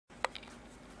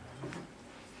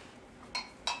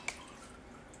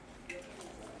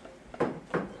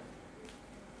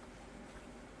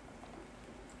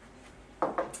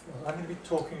I'm going to be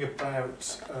talking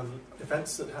about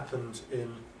events that happened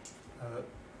in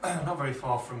not very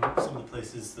far from some of the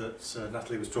places that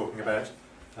Natalie was talking about.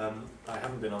 I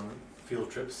haven't been on field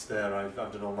trips there. I've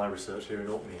done all my research here in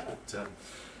Orkney, but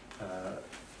I'll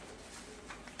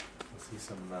see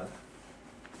some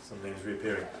names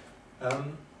reappearing.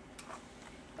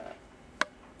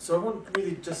 So I want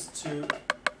really just to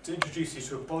introduce you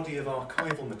to a body of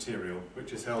archival material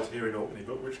which is held here in Orkney,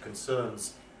 but which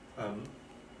concerns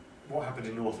what happened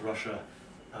in North Russia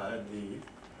in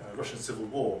the Russian Civil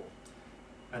War,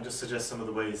 and just suggest some of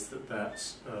the ways that that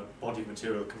body of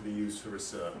material can be used for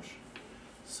research.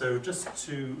 So just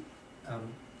to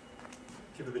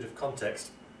give a bit of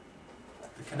context,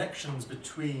 the connections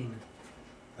between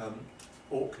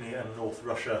Orkney and North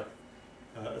Russia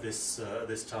at this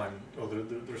time, or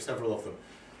there are several of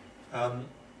them.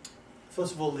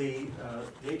 First of all, the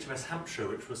HMS Hampshire,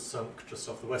 which was sunk just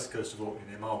off the west coast of Orkney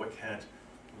near Marwick Head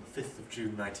on the 5th of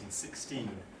June 1916,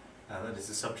 and is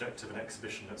the subject of an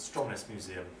exhibition at Stromness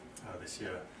Museum this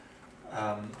year.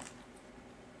 Of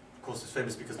course, it's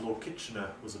famous because Lord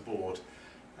Kitchener was aboard,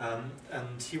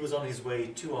 and he was on his way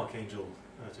to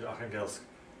Arkhangelsk,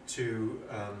 to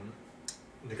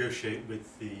negotiate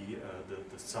with the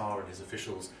Tsar and his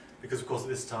officials, because of course at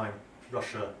this time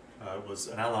Russia was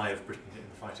an ally of Britain in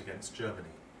the fight against Germany.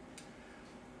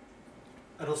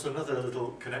 And also another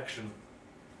little connection,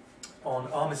 on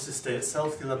Armistice Day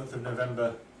itself, the 11th of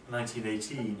November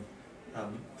 1918,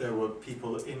 there were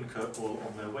people in Kirkwall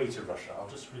on their way to Russia. I'll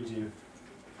just read you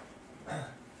a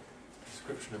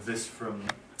description of this from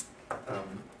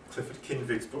Clifford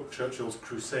Kinvig's book Churchill's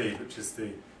Crusade, which is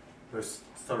the most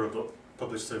thorough book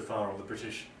published so far on the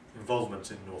British involvement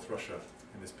in North Russia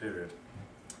in this period.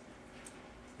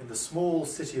 In the small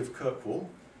city of Kirkwall,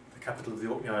 the capital of the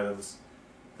Orkney Islands,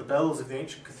 the bells of the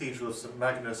ancient cathedral of St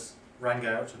Magnus rang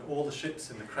out, and all the ships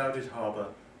in the crowded harbour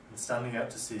and standing out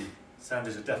to sea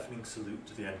sounded a deafening salute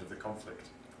to the end of the conflict.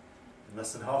 In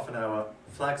less than half an hour,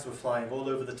 flags were flying all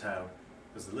over the town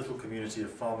as the little community of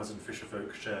farmers and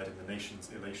fisherfolk shared in the nation's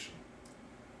elation.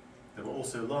 There were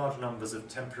also large numbers of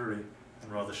temporary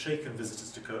and rather shaken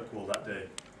visitors to Kirkwall that day,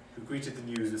 who greeted the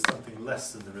news with something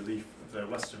less than the relief of their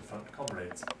Western Front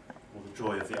comrades, or the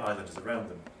joy of the islanders around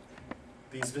them.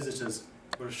 These visitors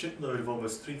were a shipload of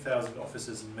almost 3,000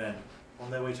 officers and men on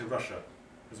their way to Russia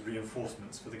as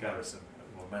reinforcements for the garrison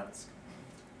at Murmansk.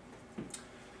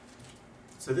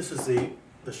 So this was the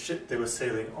ship they were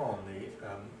sailing on,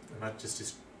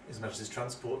 His Majesty's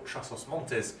transport Trasos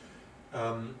Montes,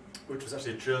 which was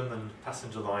actually a German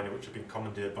passenger liner which had been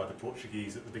commandeered by the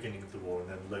Portuguese at the beginning of the war and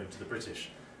then loaned to the British.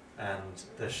 And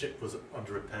their ship was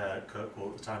under repair at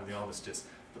Kirkwall at the time of the armistice,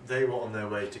 but they were on their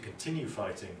way to continue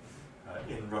fighting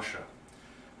in Russia,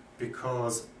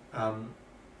 because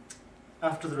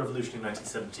after the revolution in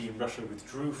 1917, Russia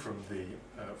withdrew from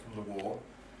the war.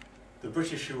 The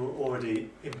British, who were already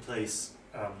in place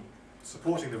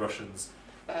supporting the Russians,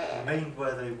 remained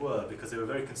where they were because they were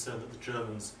very concerned that the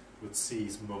Germans would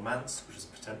seize Murmansk, which is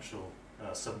a potential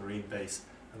submarine base,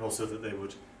 and also that they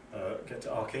would get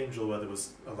to Archangel, where there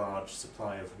was a large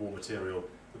supply of war material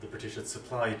that the British had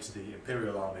supplied to the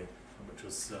Imperial Army, and which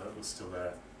was still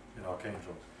there in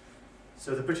Archangel.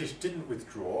 So the British didn't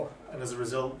withdraw, and as a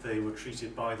result they were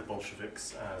treated by the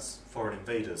Bolsheviks as foreign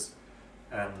invaders.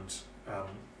 And at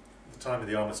the time of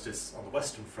the armistice on the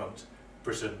Western Front,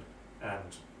 Britain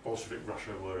and Bolshevik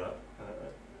Russia were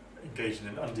engaged in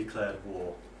an undeclared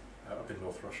war up in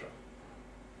North Russia.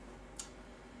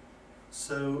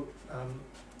 So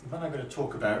the man I'm going to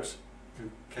talk about, who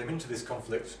came into this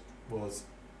conflict, was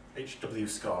H.W.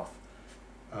 Scarth.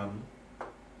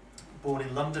 Born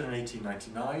in London in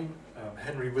 1899,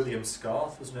 Henry William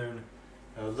Scarth was known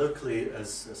locally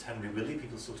as Henry Willie.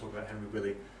 People still talk about Henry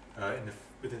Willie.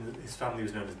 Within his family, he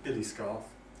was known as Billy Scarth.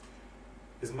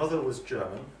 His mother was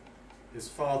German. His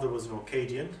father was an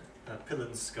Orcadian,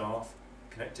 Pillen Scarth,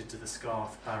 connected to the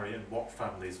Scarth, Barry and Watt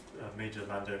families, major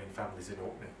landowning families in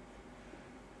Orkney.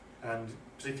 And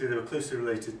particularly they were closely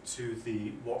related to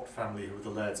the Watt family, who were the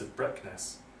lairds of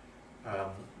Breckness,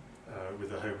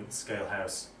 with a home at Scale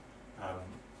House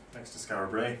next to Skara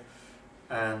Brae.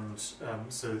 And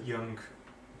so young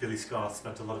Billy Scarth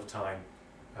spent a lot of time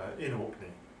in Orkney.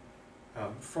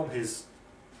 From his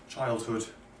childhood,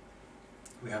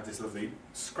 we have this lovely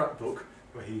scrapbook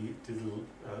where he did little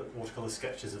watercolour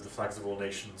sketches of the flags of all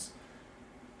nations,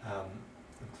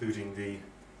 including the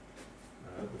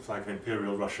flag of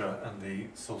Imperial Russia and the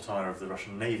saltire of the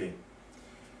Russian Navy.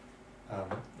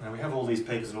 Now we have all these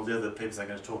papers and all the other papers I'm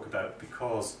going to talk about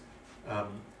because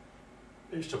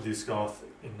H.W. Scarth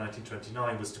in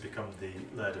 1929 was to become the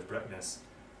Laird of Breckness,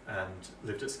 and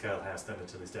lived at Scale House then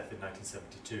until his death in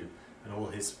 1972. And all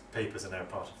his papers are now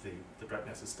part of the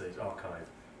Brackness Estate archive,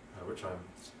 which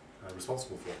I'm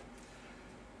responsible for.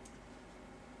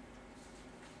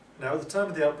 Now, at the time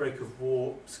of the outbreak of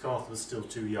war, Scarth was still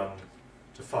too young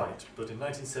to fight, but in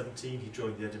 1917 he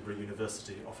joined the Edinburgh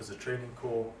University Officer Training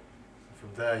Corps. And from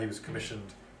there he was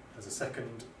commissioned as a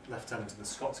second lieutenant in the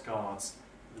Scots Guards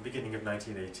at the beginning of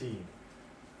 1918.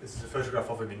 This is a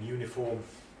photograph of him in uniform,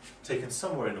 taken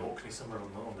somewhere in Orkney, somewhere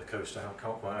on the coast. I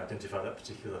can't quite identify that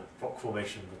particular rock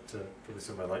formation, but probably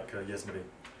somewhere like Yesnabie.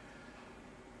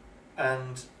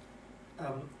 And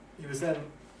he was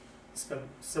then spent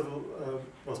some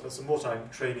more time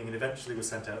training, and eventually was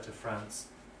sent out to France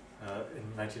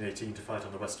in 1918 to fight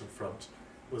on the Western Front.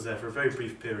 Was there for a very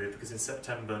brief period, because in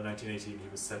September 1918 he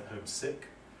was sent home sick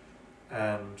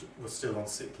and was still on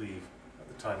sick leave at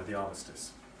the time of the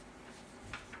armistice.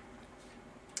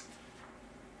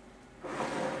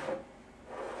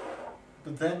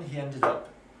 But then he ended up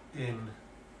in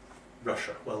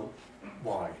Russia. Well,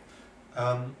 why?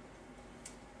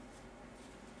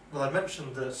 Well, I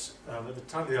mentioned that at the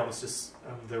time of the armistice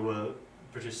there were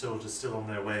British soldiers still on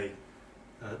their way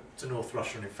to North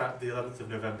Russia, and in fact the 11th of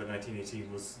November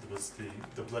 1918 was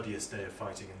the bloodiest day of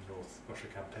fighting in the North Russia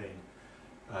campaign.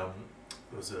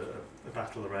 There was a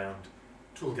battle around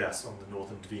Tulgas on the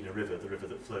northern Dvina River, the river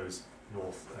that flows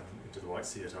north into the White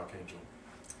Sea at Archangel.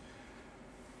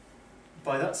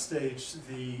 By that stage,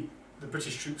 the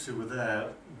British troops who were there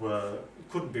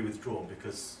couldn't be withdrawn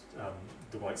because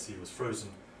the White Sea was frozen,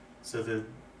 so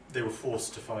they were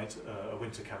forced to fight a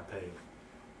winter campaign.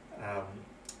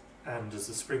 And as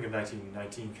the spring of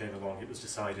 1919 came along, it was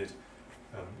decided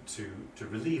to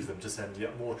relieve them, to send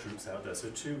yet more troops out there. So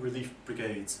 2 relief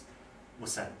brigades were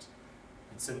sent.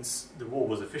 And since the war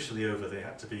was officially over, they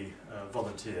had to be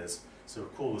volunteers. So a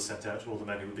call was sent out to all the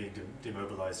men who were being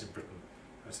demobilised in Britain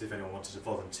to see if anyone wanted to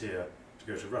volunteer to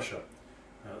go to Russia.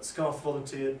 Scarth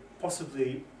volunteered.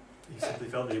 Possibly he simply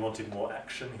felt that he wanted more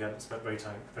action. He hadn't spent very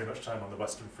much time on the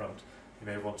Western Front. He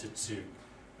may have wanted to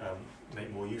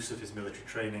make more use of his military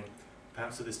training.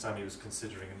 Perhaps at this time he was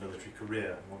considering a military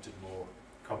career and wanted more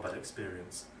combat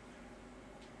experience.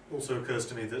 Also occurs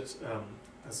to me that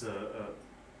as a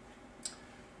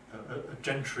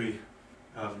gentry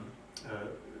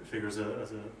figure, as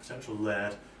a potential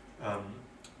laird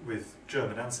with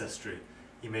German ancestry,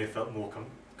 he may have felt more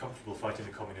comfortable fighting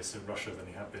the communists in Russia than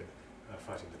he had been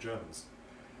fighting the Germans.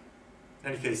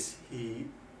 In any case, he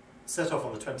set off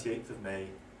on the 28th of May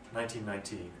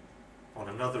 1919 on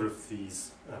another of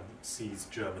these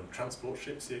seized German transport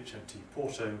ships, the HMT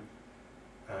Porto.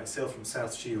 He sailed from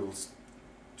South Shields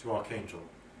to Archangel.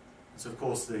 So of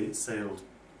course they sailed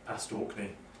past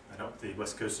Orkney and up the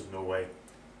west coast of Norway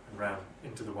and round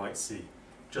into the White Sea,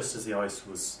 just as the ice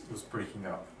was breaking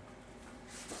up.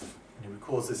 And he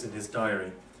records this in his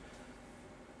diary.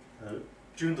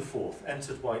 June the 4th,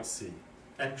 entered White Sea.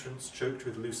 Entrance choked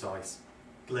with loose ice,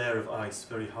 glare of ice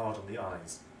very hard on the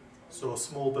eyes. Saw a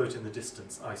small boat in the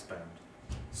distance, icebound.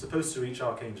 Supposed to reach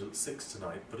Archangel at 6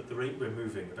 tonight, but at the rate we're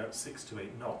moving, about 6 to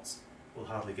 8 knots, we'll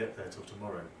hardly get there till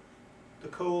tomorrow. The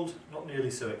cold, not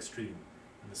nearly so extreme,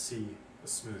 and the sea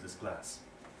as smooth as glass.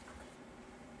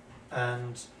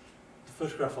 And the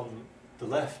photograph on the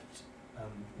left,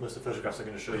 most of the photographs I'm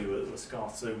going to show you are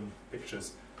Scarth's own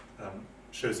pictures,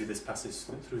 shows you this passage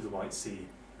through the White Sea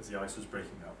as the ice was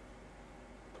breaking up.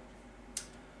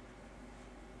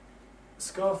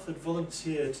 Scarth had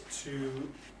volunteered to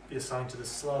be assigned to the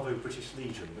Slavo-British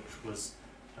Legion, which was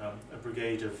a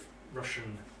brigade of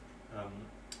Russian,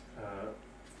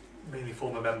 mainly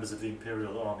former members of the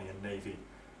Imperial Army and Navy,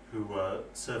 who were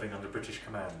serving under British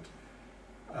command.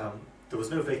 There was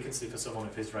no vacancy for someone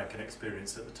of his rank and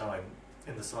experience at the time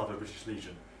in the Slavo-British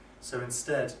Legion, so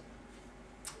instead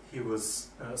he was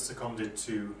seconded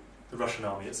to the Russian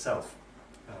army itself,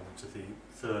 to the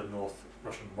 3rd North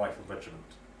Russian Rifle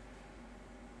Regiment,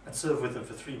 and served with them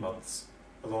for 3 months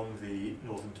along the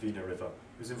northern Dvina River.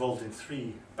 He was involved in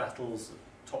 3 battles: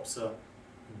 Topsa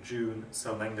in June,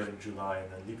 Selmenga in July,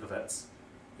 and then Lipovets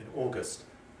in August.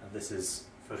 And this is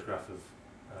a photograph of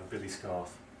Billy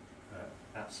Scarth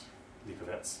at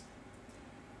Lipovets.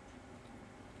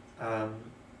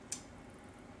 And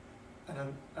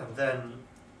then,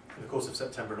 in the course of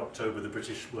September and October, the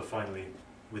British were finally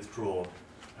withdrawn,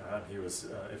 and he was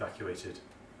evacuated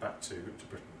back to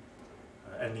Britain,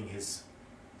 ending his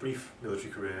brief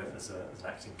military career as an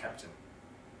acting captain.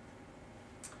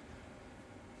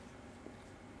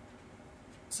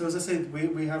 So as I said,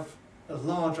 we have a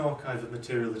large archive of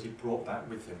material that he brought back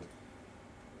with him,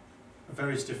 of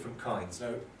various different kinds.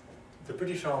 Now, the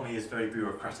British Army is very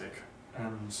bureaucratic,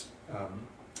 and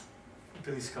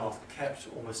Billy Scarth kept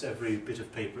almost every bit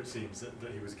of paper, it seems,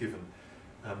 that he was given.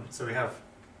 So we have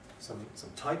some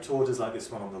typed orders like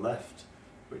this one on the left,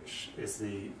 which is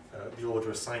the order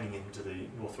assigning him to the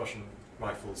North Russian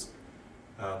Rifles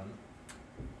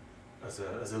as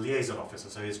a liaison officer.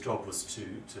 So his job was to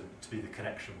be the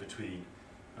connection between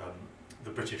the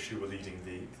British, who were leading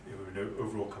who were in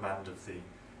overall command of the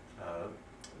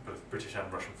both British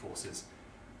and Russian forces,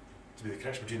 to be the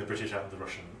connection between the British and the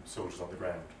Russian soldiers on the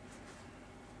ground.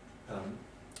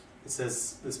 It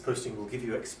says this posting will give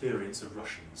you experience of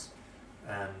Russians,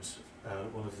 and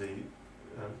one of the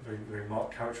very, very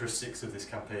marked characteristics of this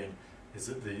campaign is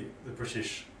that the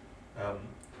British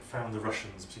found the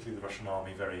Russians, particularly the Russian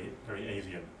army, very, very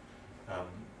alien.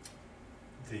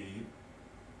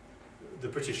 The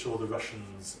British saw the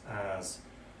Russians as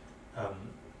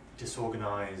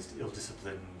disorganised,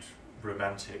 ill-disciplined,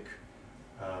 romantic,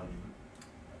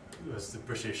 whereas the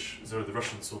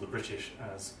Russians saw the British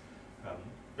as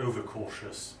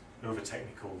over-cautious,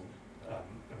 over-technical,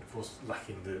 and of course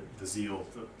lacking the zeal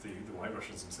that the White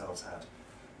Russians themselves had.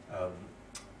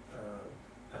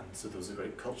 And so there was a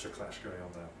great culture clash going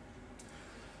on there.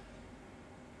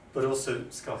 But also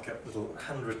Scarth kept little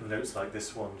handwritten notes like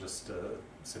this one, just a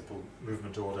simple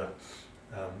movement order,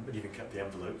 and even kept the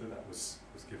envelope that was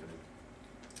given him.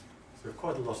 So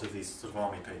quite a lot of these sort of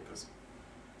army papers.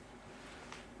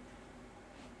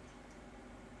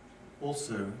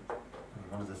 Also,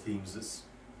 one of the themes that's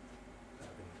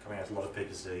been coming out in a lot of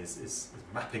papers today is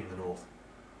mapping the North.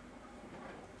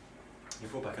 He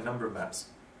brought back a number of maps.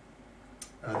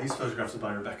 These photographs are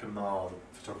by Rebecca Marr, the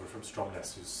photographer from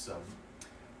Stromness, who's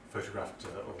photographed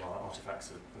all our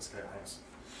artefacts at the Scale House.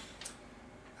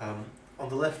 On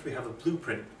the left we have a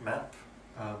blueprint map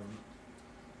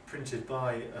printed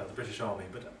by the British Army,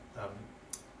 but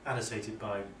annotated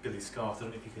by Billy Scarth. I don't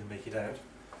know if you can make it out.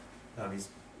 There's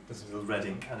little red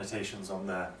ink annotations on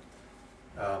there.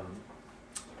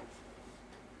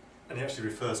 And he actually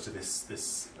refers to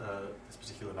this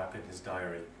particular map in his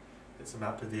diary. It's a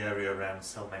map of the area around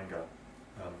Selmenga,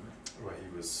 where he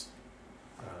was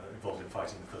involved in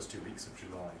fighting the first 2 weeks of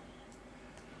July.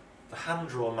 The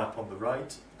hand-drawn map on the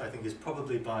right, I think, is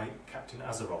probably by Captain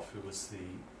Azarov, who was the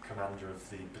commander of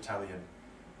the battalion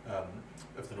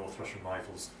of the North Russian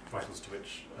Rifles to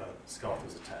which Scarth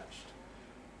was attached.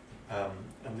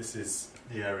 And this is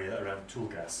the area around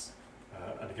Tulgas.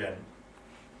 And again,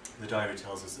 the diary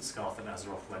tells us that Scarth and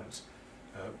Azarov went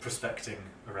prospecting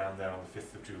around there on the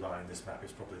 5th of July, and this map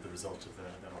is probably the result of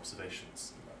their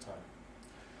observations at that time.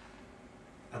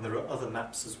 And there are other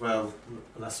maps as well,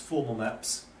 less formal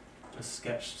maps, just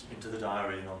sketched into the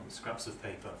diary on scraps of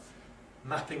paper.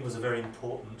 Mapping was a very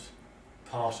important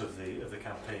part of the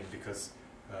campaign, because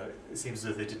it seems as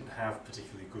though they didn't have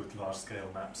particularly good large-scale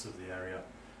maps of the area.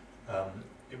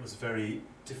 It was very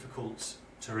difficult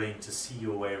terrain to see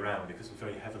your way around because it was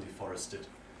very heavily forested.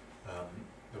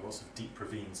 There were lots of deep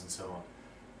ravines and so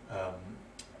on.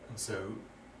 And so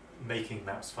making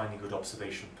maps, finding good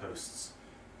observation posts,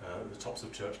 the tops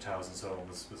of church towers and so on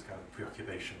was kind of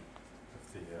preoccupation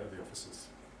of the officers.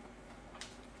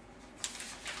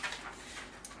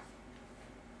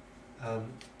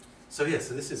 So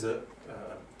this is an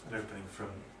opening from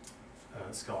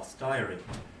Scarth's diary.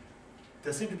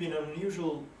 There seemed to be an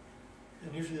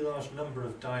unusually large number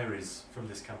of diaries from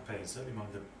this campaign, certainly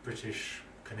among the British,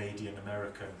 Canadian,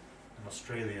 American and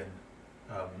Australian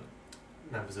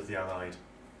members of the Allied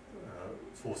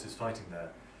forces fighting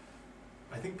there.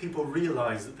 I think people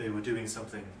realised that they were doing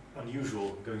something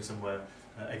unusual, going somewhere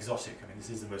exotic. I mean, this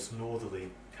is the most northerly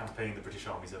campaign the British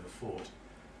Army's ever fought.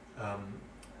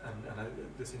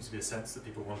 There seems to be a sense that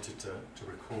people wanted to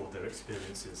record their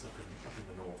experiences up in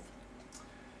the north.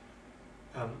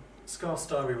 Scarth's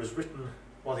diary was written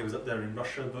while he was up there in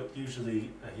Russia, but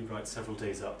usually he writes several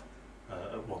days up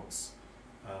at once.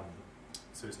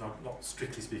 So it's not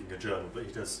strictly speaking a journal, but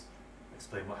he does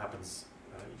explain what happens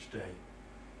each day.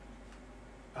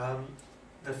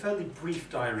 They're fairly brief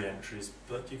diary entries,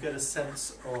 but you get a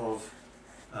sense of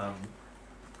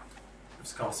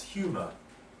Scarth's humour.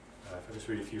 If I just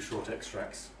read a few short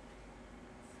extracts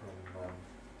from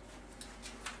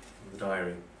the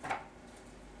diary.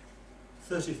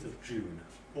 30th of June.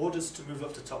 Orders to move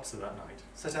up to Topsa that night.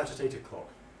 Set out at 8 o'clock.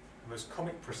 A most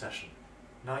comic procession.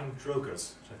 9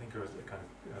 drogas, which I think are a kind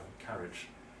of carriage,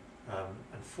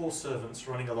 and 4 servants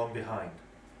running along behind.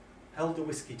 Held the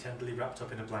whiskey tenderly wrapped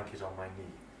up in a blanket on my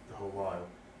knee the whole while,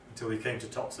 until we came to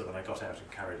Topsa, when I got out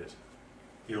and carried it.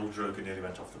 The old droga nearly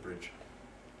went off the bridge.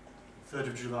 3rd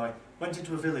of July, went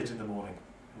into a village in the morning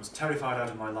and was terrified out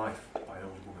of my life by an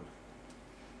old woman.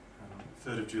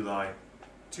 3rd of July,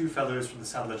 2 fellows from the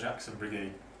Sadler Jackson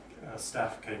Brigade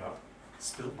staff came up,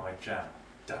 spilt my jam,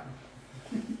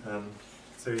 damn.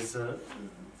 So he's a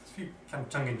few kind of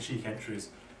tongue-in-cheek entries,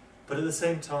 but at the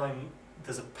same time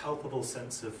there's a palpable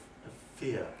sense of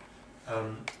fear.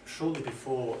 Shortly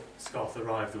before Scarth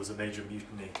arrived, there was a major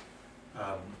mutiny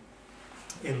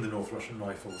in the North Russian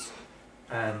Rifles,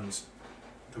 and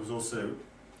there was also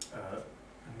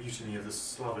a mutiny of the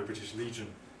Slavo-British Legion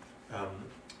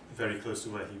very close to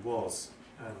where he was,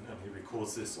 and he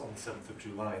records this on the 7th of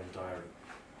July in the diary.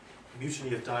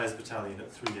 Mutiny of Dyer's Battalion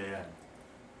at 3 AM.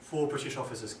 4 British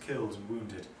officers killed and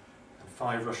wounded, and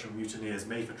 5 Russian mutineers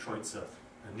made for Troitsa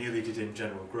and nearly did in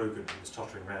General Grogan, who was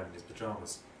tottering round in his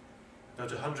pyjamas.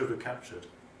 About 100 were captured.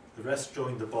 The rest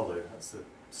joined the Bolo, that's the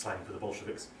slang for the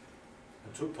Bolsheviks,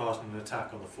 and took part in an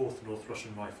attack on the 4th North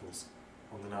Russian Rifles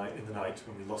in the night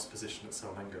when we lost position at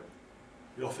Salmengo.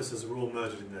 The officers were all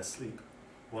murdered in their sleep,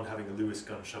 one having a Lewis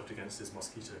gun shoved against his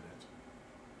mosquito net.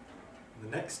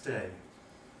 And the next day,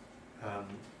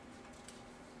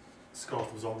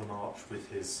 Scarth was on the march with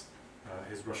his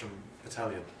Russian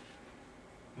battalion.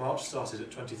 March started at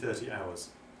 20:30 hours,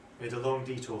 made a long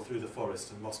detour through the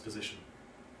forest and lost position.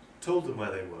 Told them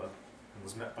where they were, and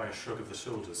was met by a shrug of the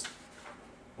shoulders.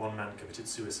 One man committed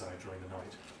suicide during the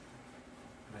night.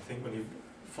 And I think when you're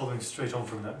following straight on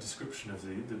from that description of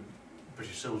the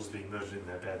British soldiers being murdered in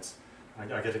their beds, I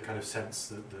get a kind of sense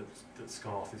that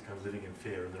Scarth is kind of living in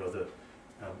fear, and there are other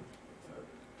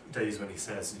days when he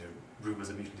says, you know, rumours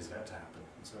of mutiny is about to happen,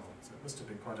 and so on. So it must have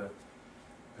been quite a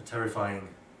terrifying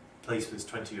place for this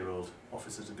 20-year-old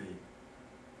officer to be.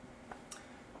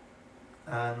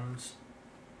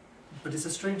 But it's a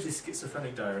strangely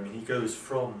schizophrenic diary. I mean, he goes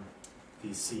from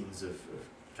these scenes of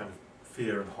kind of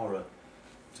fear and horror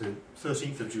to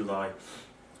 13th of July,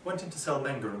 went into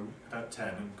Salmengo about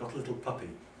 10 and got a little puppy,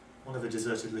 one of a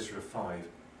deserted litter of 5,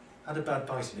 had a bad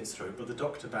bite in its throat, but the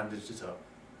doctor bandaged it up,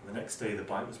 and the next day the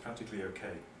bite was practically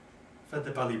okay. Fed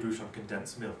the Ballybrute on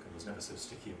condensed milk and was never so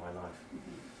sticky in my life.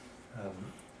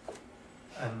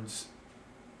 And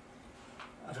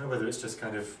I don't know whether it's just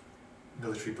kind of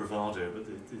military bravado, but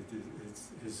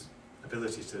his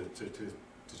ability to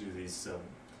do these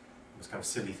almost kind of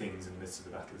silly things in the midst of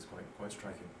the battle is quite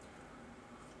striking.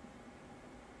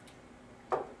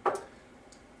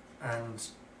 And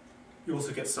you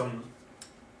also get some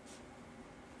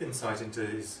insight into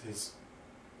his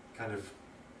kind of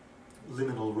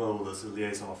liminal role as a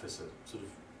liaison officer, sort of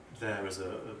there as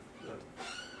a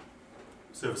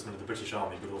serviceman of the British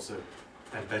Army, but also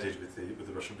embedded with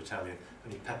the Russian battalion,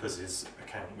 and he peppers his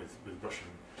account with Russian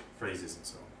phrases and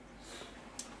so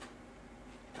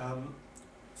on.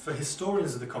 For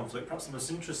historians of the conflict, perhaps the most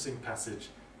interesting passage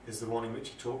is the one in which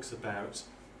he talks about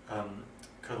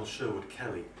Colonel Sherwood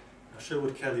Kelly. Now,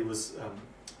 Sherwood Kelly was a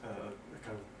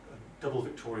kind of a double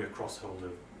Victoria Cross holder,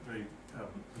 very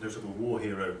notable war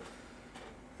hero,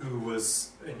 who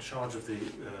was in charge of the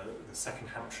 2nd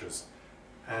Hampshires,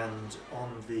 and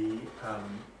on the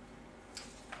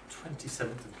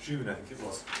 27th of June, I think it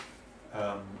was,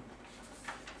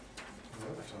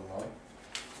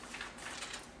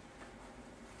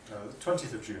 the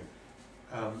 20th of June,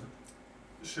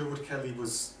 Sherwood Kelly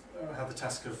had the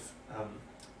task of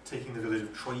taking the village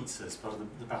of Troitsa as part of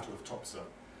the Battle of Topsa,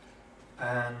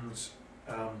 and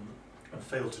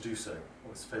failed to do so,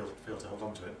 or failed to hold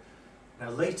on to it. Now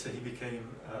later he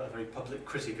became a very public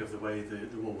critic of the way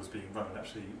the war was being run, and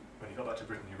actually when he got back to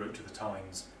Britain he wrote to the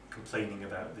Times complaining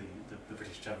about the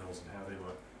British generals and how they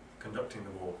were conducting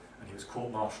the war, and he was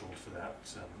court-martialed for that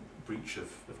breach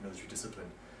of military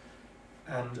discipline.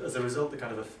 And as a result, the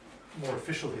kind of more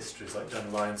official histories, like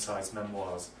General Ironside's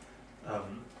memoirs,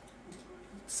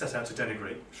 set out to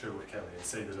denigrate Sherwood Kelly and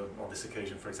say that on this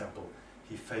occasion, for example,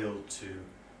 he failed to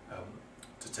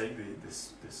take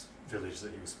this village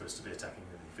that he was supposed to be attacking,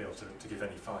 and he failed to give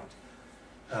any fight.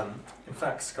 In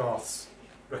fact, Scarth's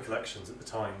recollections at the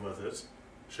time were that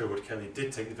Sherwood Kelly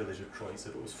did take the village of Troitsa,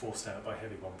 but was forced out by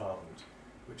heavy bombardment,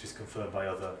 which is confirmed by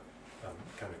other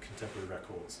kind of contemporary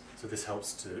records. So this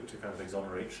helps to kind of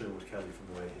exonerate Sherwood Kelly from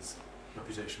the way his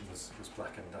reputation was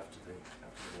blackened after the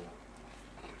war.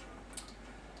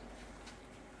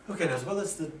 Okay, now as well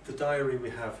as the diary, we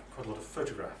have quite a lot of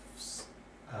photographs.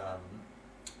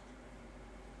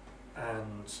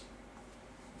 And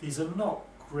they's are not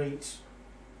great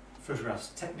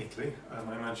photographs technically. I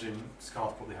imagine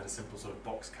Scarth probably had a simple sort of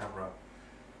box camera,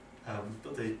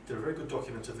 but they're a very good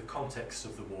document of the context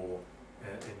of the war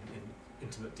in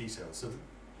intimate detail. So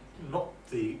not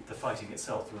the fighting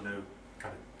itself, there were no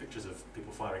kind of pictures of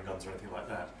people firing guns or anything like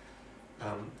that,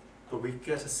 but we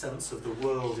get a sense of the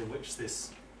world in which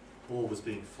this war was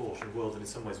being fought, a world that in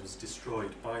some ways was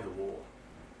destroyed by the war.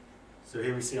 So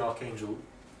here we see Archangel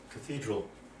cathedral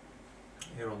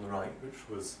here on the right, which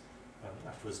was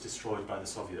afterwards destroyed by the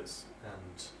Soviets,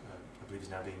 and I believe is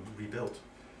now being rebuilt.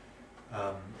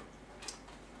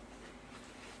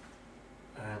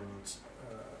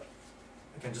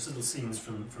 Again, just little scenes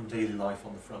from daily life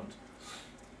on the front.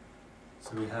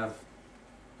 So we have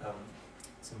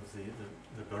some of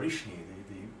the Barishni,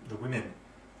 the women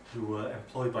who were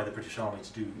employed by the British Army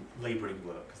to do labouring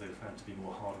work because they were found to be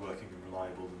more hard-working and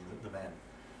reliable than the men.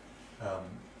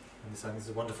 And this, I think, is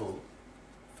a wonderful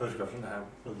photograph. I don't know how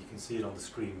well you can see it on the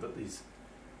screen, but these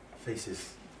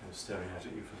faces kind of staring out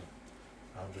at you from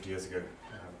 100 years ago.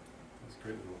 It's a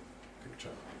great little picture.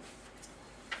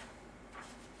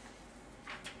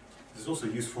 This is also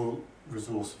a useful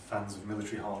resource for fans of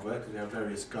military hardware because we have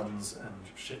various guns and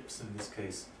ships. In this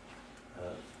case,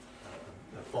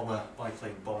 a bomber,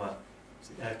 biplane bomber. It's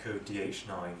the air code DH9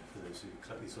 for those who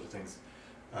collect these sort of things.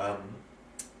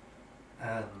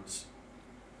 And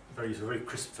a very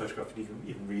crisp photograph. You can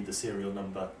even read the serial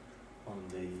number on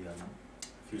the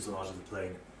fuselage of the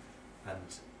plane.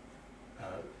 And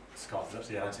Scarth has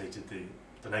actually annotated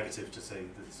the negative to say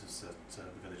that this is at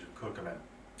the village of Kurgamen.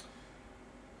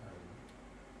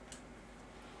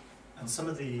 And some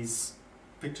of these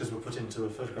pictures were put into a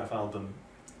photograph album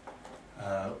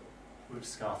which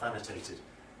Scarth annotated.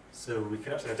 So we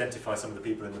can actually identify some of the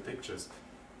people in the pictures.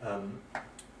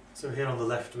 So here on the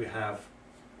left we have,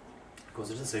 of course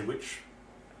it doesn't say which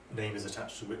name is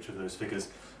attached to which of those figures,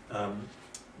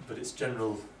 but it's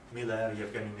General Miller,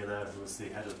 Yevgeny Miller, who was the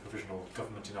head of the provisional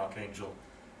government in Archangel,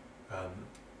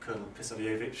 Colonel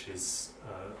Pisarevich, his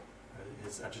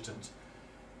adjutant,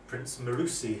 Prince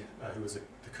Marusi, who was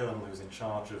the colonel who was in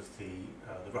charge of the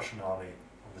Russian army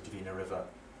on the Dvina River,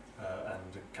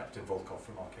 and Captain Volkov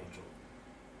from Archangel.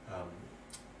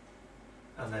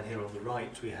 And then here on the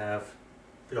right we have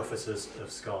the officers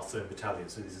of Scarth's own battalion.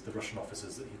 So these are the Russian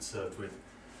officers that he'd served with,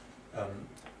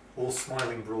 all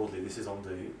smiling broadly. This is on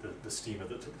the steamer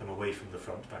that took them away from the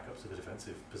front back up to the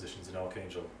defensive positions in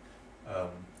Archangel.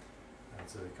 And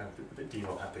so they're kind of a bit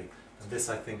demo happy. And this,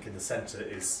 I think, in the centre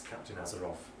is Captain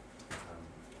Azarov,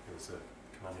 who was a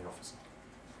commanding officer.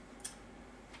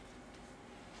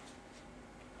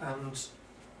 And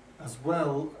as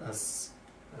well as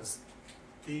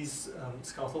these,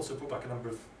 Scarth also brought back a number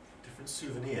of different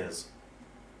souvenirs.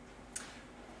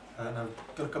 And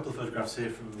I've got a couple of photographs here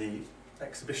from the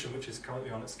exhibition which is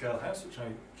currently on at Scale House, which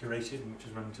I curated and which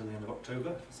is running until the end of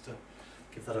October, just to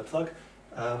give that a plug.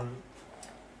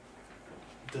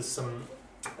 There's some,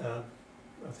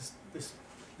 this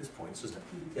points, doesn't it?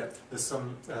 Yeah, there's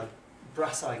some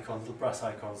brass icons, little brass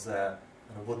icons there,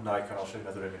 and a wooden icon. I'll show you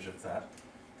another image of that.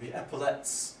 The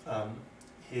epaulettes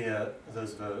here are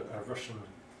those of a Russian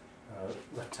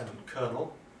lieutenant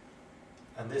colonel,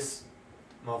 and this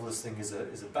marvellous thing is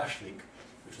a bashlik,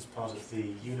 which was part of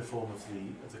the uniform of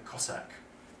the Cossack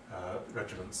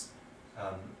regiments.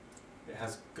 It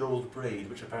has gold braid,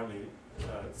 which apparently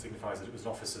signifies that it was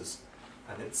an officer's,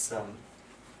 and it's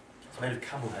made of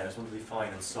camel hair. It's wonderfully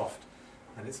fine and soft,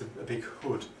 and it's a big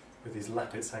hood with these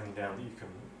lappets hanging down that you can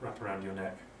wrap around your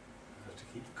neck to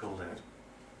keep the cold out.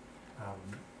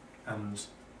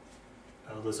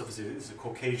 There's obviously it's a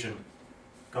Caucasian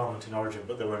garment in origin,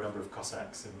 but there were a number of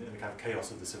Cossacks in the kind of chaos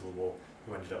of the Civil War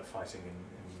who ended up fighting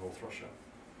in North Russia.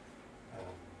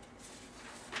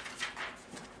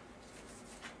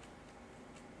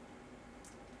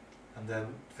 And then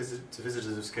to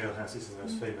visitors of Scale House, this is the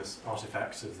most famous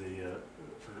artefact of the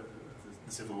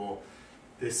Civil War.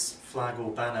 This flag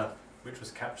or banner, which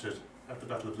was captured at the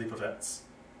Battle of Lipovets.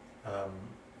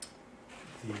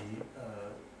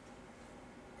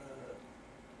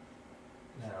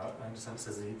 Now, I understand it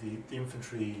says the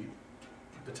infantry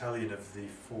battalion of the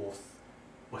 4th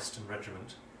Western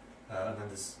Regiment, and then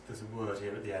there's a word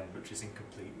here at the end which is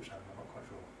incomplete, which I'm not quite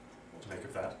sure what to make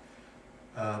of that.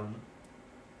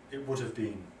 It would have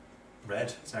been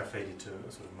red, it's now faded to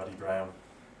a sort of muddy brown.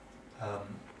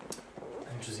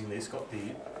 Interestingly, it's got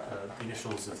the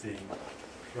initials of the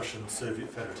Russian Soviet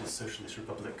Federatist Socialist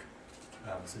Republic,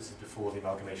 so this is before the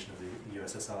amalgamation of the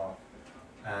USSR,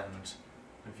 and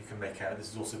if you can make out, this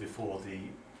is also before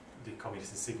the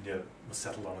communist insignia was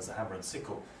settled on as a hammer and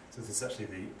sickle, so this is actually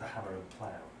the hammer and plough.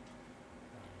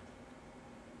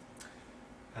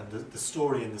 And the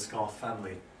story in the Scarth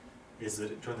family is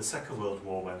that during the Second World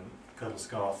War, when Colonel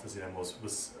Scarth, as he then was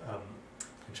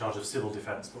in charge of civil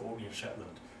defence for Orkney and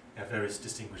Shetland, he had various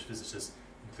distinguished visitors,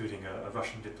 including a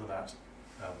Russian diplomat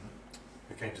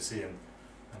who came to see him,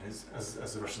 and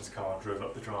as the Russian's car drove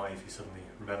up the drive, he suddenly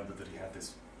remembered that he had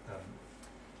this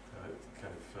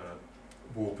kind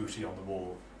of war booty on the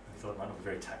wall, and he thought it might not be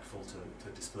very tactful to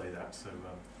display that, so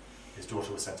his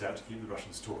daughter was sent out to keep the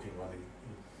Russians talking while he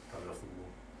got it off the wall.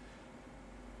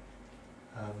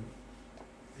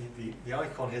 The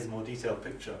icon here is a more detailed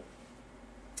picture.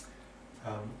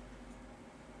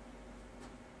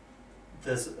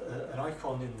 There's an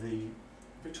icon in the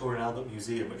Victorian Albert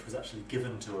Museum which was actually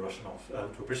given to a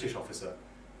to a British officer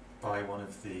by one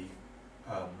of the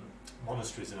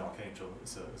monasteries in Archangel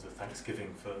as a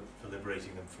thanksgiving for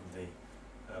liberating them from the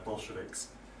Bolsheviks.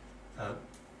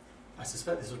 I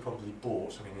suspect this was probably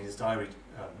bought. I mean, in his diary,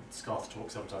 Scarth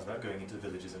talks several times about going into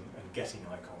villages and getting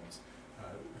icons,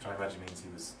 which I imagine means he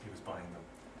was buying them.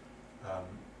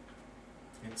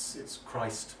 It's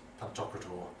Christ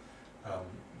Pantocrator, a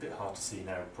bit hard to see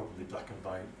now, probably blackened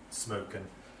by smoke,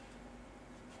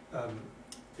 and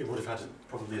it would have had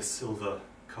probably a silver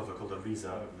cover called a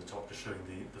riza over the top, just showing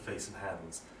the face and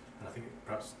hands, and I think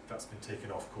perhaps that's been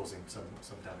taken off, causing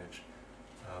some damage.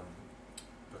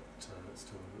 But it's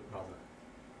still a rather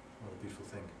beautiful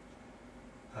thing.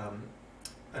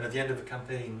 And at the end of the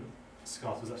campaign,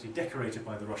 Scarth was actually decorated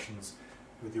by the Russians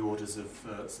with the orders of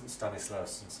St.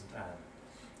 Stanislaus and St. Anne.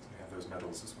 So we have those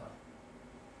medals as well.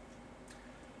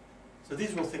 So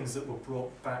these were all things that were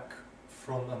brought back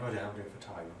from, I'm not doing for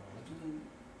time.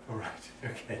 All right,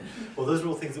 okay. Well, those were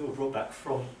all things that were brought back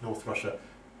from North Russia.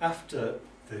 After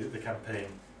the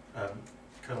campaign,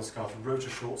 Colonel Scarth wrote a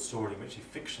short story in which he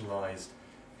fictionalised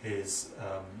his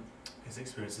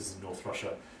experiences in North Russia,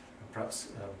 and perhaps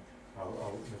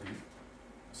I'll maybe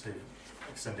save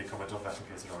extended comment on that in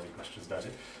case there are any questions about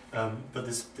it. But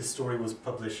this story was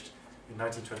published in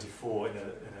 1924 in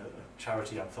a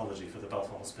charity anthology for the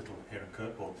Balfour Hospital here in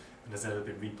Kirkwall, and has never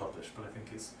been republished. But I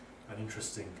think it's an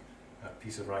interesting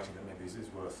piece of writing that maybe is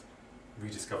worth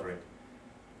rediscovering.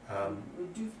 Do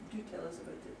tell us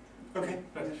about it. Okay.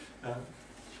 Right.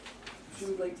 If you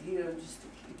would like to hear, I'm just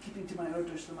keeping to my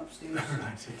orders from upstairs.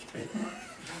 Right,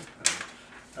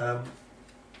 okay.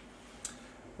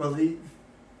 Well,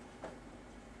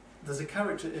 there's a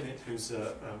character in it who's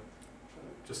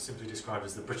just simply described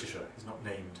as the Britisher. He's not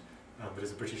named, but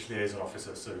is a British liaison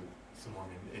officer, so someone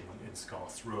in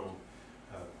Scarth's role,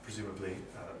 presumably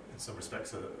in some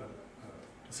respects a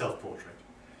self-portrait.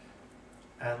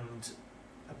 And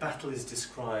a battle is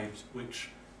described which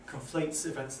conflates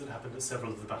events that happened at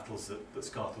several of the battles that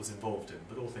Scarth was involved in,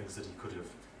 but all things that he could have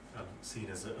seen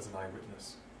as an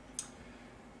eyewitness.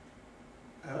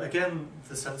 Again,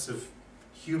 the sense of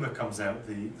humour comes out.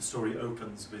 The story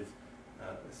opens with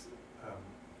this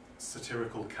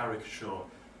satirical caricature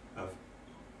of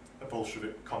a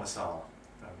Bolshevik commissar,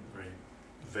 a very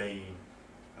vain,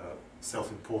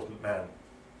 self-important man,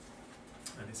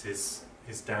 and it's his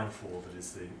downfall that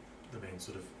is the main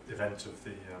sort of event of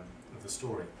the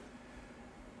story.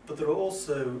 But there are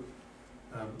also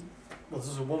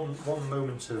there's one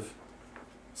moment of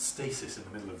stasis in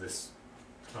the middle of this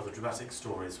rather dramatic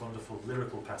story. This wonderful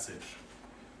lyrical passage,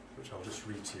 which I'll just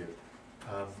read to you.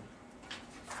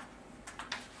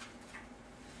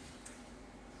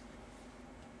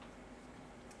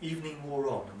 Evening wore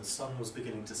on, and the sun was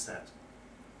beginning to set.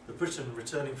 The Briton,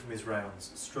 returning from his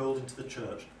rounds, strolled into the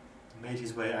church and made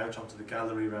his way out onto the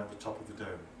gallery round the top of the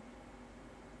dome.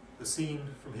 The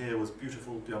scene from here was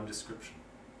beautiful beyond description.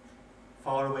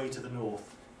 Far away to the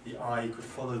north, the eye could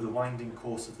follow the winding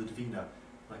course of the Dvina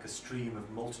like a stream of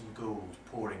molten gold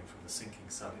pouring from the sinking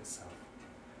sun itself.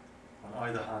 On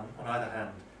either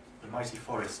hand, the mighty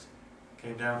forest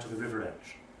came down to the river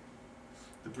edge,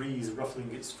 the breeze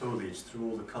ruffling its foliage through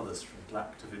all the colours from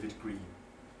black to vivid green.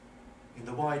 In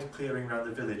the wide clearing round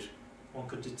the village, one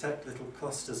could detect little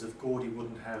clusters of gaudy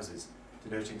wooden houses,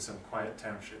 denoting some quiet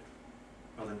township,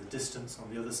 while in the distance,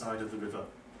 on the other side of the river,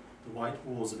 the white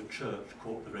walls of a church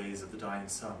caught the rays of the dying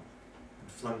sun and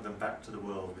flung them back to the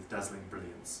world with dazzling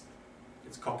brilliance,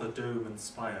 its copper dome and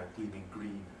spire gleaming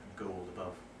green and gold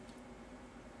above.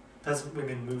 Peasant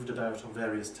women moved about on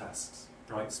various tasks,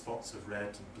 bright spots of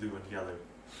red and blue and yellow.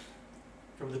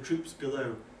 From the troops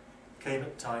below came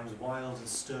at times wild and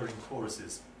stirring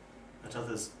choruses, at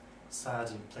others sad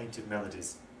and plaintive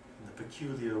melodies, and the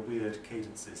peculiar weird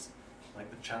cadences,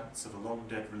 like the chants of a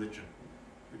long-dead religion,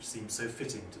 which seem so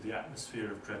fitting to the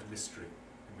atmosphere of dread mystery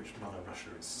in which Mother Russia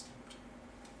is steeped.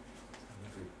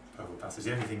 Every purple passage.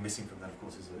 The only thing missing from that, of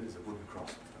course, is a wooden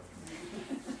cross.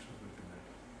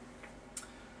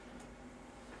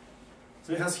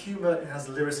 So it has humour, it has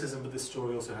lyricism, but this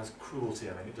story also has cruelty.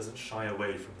 I mean, it doesn't shy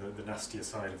away from the nastier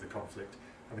side of the conflict.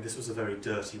 I mean, this was a very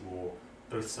dirty war.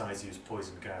 Both sides used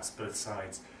poison gas, both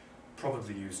sides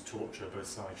probably used torture, both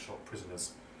sides shot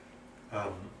prisoners.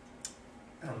 And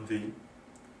I don't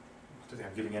think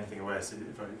I'm giving anything away if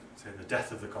I say the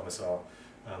death of the commissar,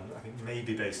 I think may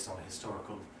be based on a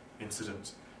historical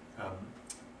incident.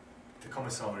 the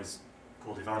commissar is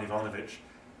called Ivan Ivanovich,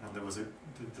 and there was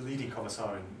the leading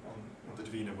commissar on the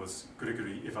Dvina was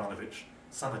Grigory Ivanovich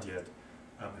Samodyed,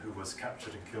 who was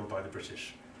captured and killed by the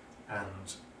British.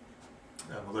 And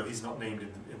although he's not named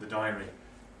in the diary,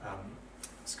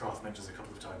 Scarth mentions a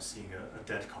couple of times seeing a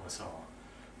dead commissar,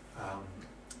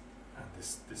 and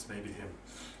this may be him.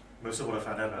 Most of what I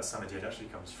found out about Samodyed actually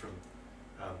comes from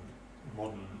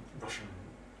modern Russian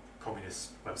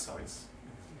communist websites.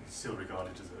 He's still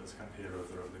regarded as a kind of hero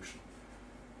of the revolution.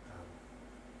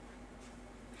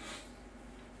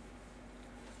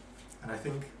 And I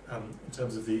think, in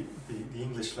terms of the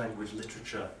English language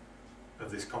literature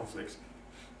of this conflict,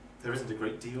 there isn't a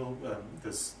great deal.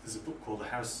 There's a book called The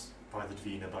House by the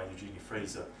Dvina by Eugenie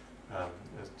Fraser, a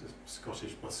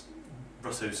Scottish,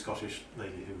 Russo-Scottish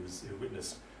lady who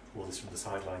witnessed all this from the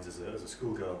sidelines as a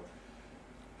schoolgirl.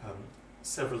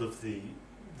 Several of the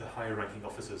higher-ranking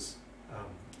officers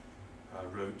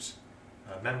wrote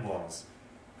memoirs.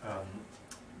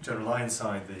 General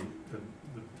Ironside,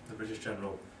 the British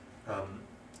general,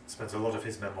 spends a lot of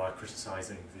his memoir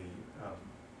criticising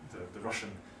the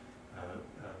Russian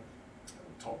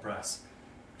top brass.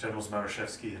 Generals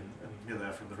Marashevsky and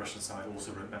Miller from the Russian side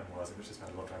also wrote memoirs in which they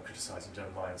spent a lot of time criticising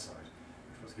General Ironside,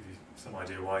 which must give you some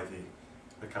idea why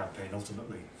the campaign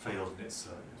ultimately failed in its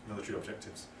military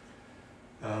objectives.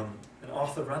 And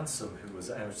Arthur Ransom, who was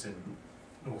out in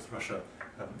North Russia,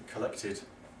 collected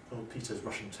old Peter's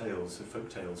Russian tales, so folk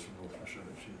tales from North Russia,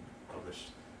 which he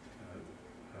published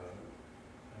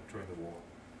during the war.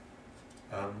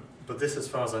 But this, as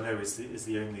far as I know, is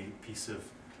the only piece of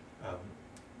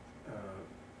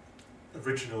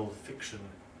original fiction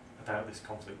about this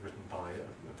conflict written by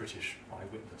a British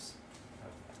eyewitness.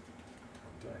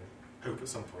 And I hope at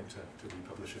some point to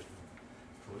republish it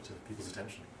and draw it to people's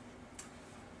attention.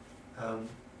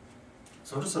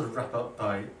 So I'll just sort of wrap up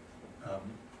by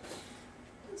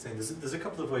saying there's a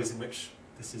couple of ways in which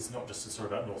this is not just a story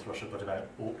about North Russia, but about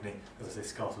Orkney. As I say,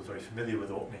 Scarth was very familiar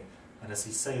with Orkney, and as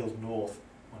he sailed north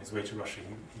on his way to Russia,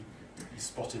 he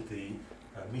spotted the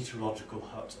meteorological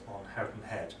hut on Houghton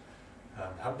Head. I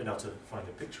haven't been able to find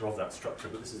a picture of that structure,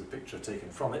 but this is a picture taken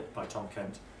from it by Tom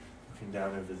Kent, looking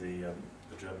down over the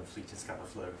German fleet in Scapa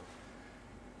Flow.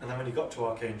 And then when he got to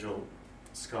Archangel,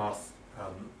 Scarth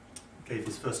gave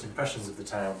his first impressions of the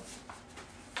town.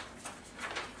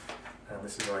 And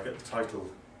this is where I get the title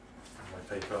from my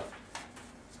paper.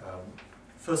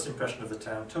 First impression of the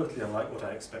town, totally unlike what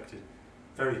I expected.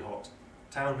 Very hot,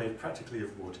 town made practically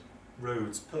of wood,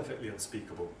 roads perfectly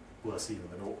unspeakable, worse even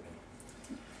than Orkney.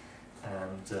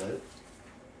 And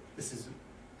there's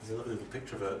a lovely little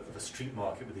picture of a street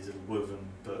market with these little woven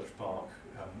birch bark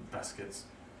baskets.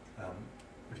 But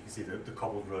you can see the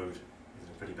cobbled road is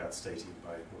in a pretty bad state even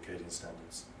by Orcadian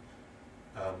standards.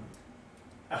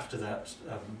 After that,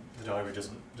 the diary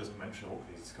doesn't mention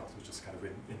Orkney. Scarth was just kind of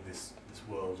in this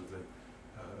world of the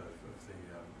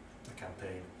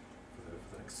campaign for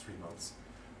the next 3 months.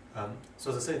 So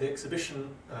as I say, the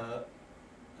exhibition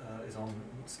is on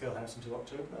Scale House until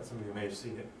October. That's something you may have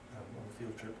seen it on the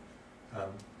field trip.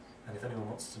 And if anyone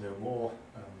wants to know more,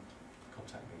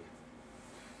 contact me.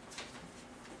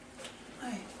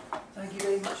 Hi. Thank you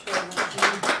very much for that.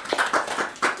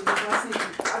 It was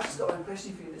fascinating. I've just got one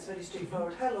question for you that's very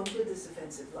straightforward. How long did this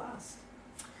offensive last?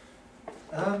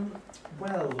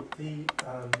 Well,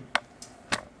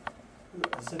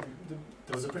 as I said,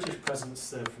 there was a British presence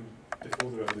there from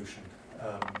before the revolution,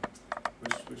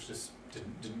 which just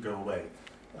didn't go away.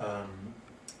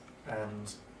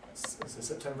 And so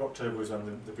September, October was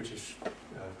when the British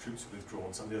troops were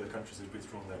withdrawn. Some of the other countries had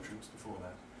withdrawn their troops before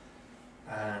that.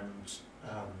 And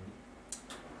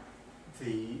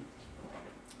in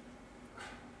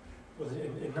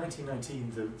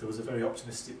 1919 there was a very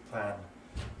optimistic plan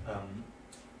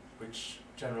which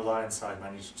General Ironside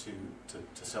managed to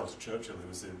sell to Churchill, who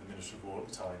was the Minister of War at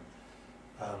the time,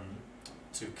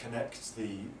 to connect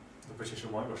the British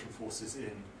and White Russian forces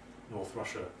in North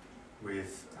Russia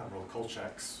with Admiral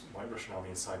Kolchak's White Russian army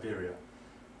in Siberia.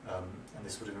 And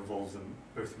this would have involved them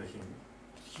both making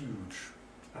huge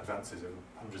advances over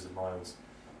hundreds of miles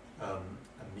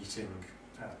and meeting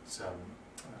at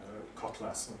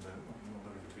Kotlas on the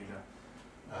River Dvina.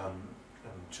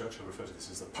 And Churchill referred to this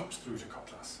as the punch through to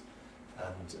Kotlas.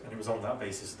 And it was on that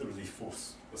basis that the relief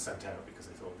force was sent out, because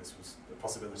they thought this was a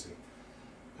possibility.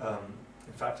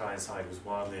 In fact, Ironside was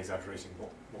wildly exaggerating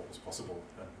what was possible.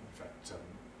 In fact,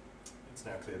 it's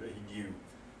now clear that he knew,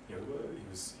 he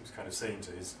was kind of saying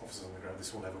to his officers on the ground,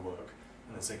 this will never work,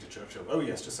 and then saying to Churchill, oh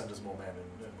yes, just send us more men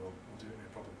and we'll do it, no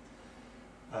problem.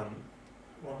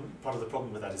 One part of the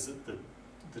problem with that is that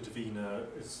the Dvina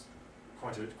is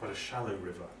quite a shallow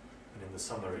river, and in the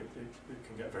summer it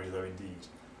can get very low indeed.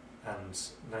 And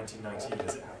 1919,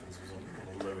 as it happens, was one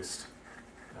of the lowest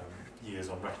years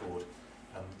on record.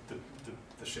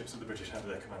 The ships that the British had at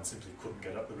their command simply couldn't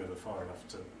get up the river far enough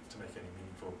to make any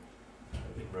meaningful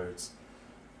inroads.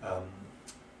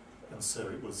 And so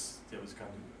it was a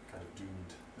kind of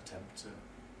doomed attempt to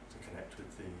connect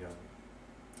with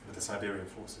the Siberian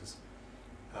forces.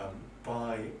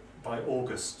 By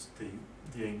August, they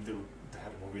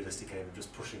had a more realistic aim of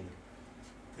just pushing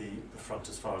the front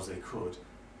as far as they could,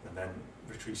 and then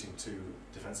retreating to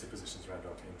defensive positions around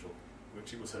Archangel,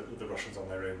 which it was hoped that the Russians on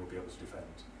their own would be able to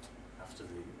defend after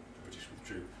the British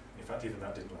withdrew. And in fact, even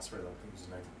that didn't last very long. It was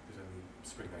only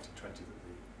spring 1920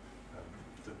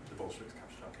 that the Bolsheviks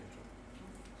captured Archangel.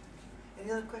 Any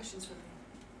other questions for me?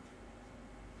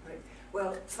 Right.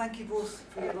 Well, thank you both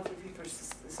for your lovely views.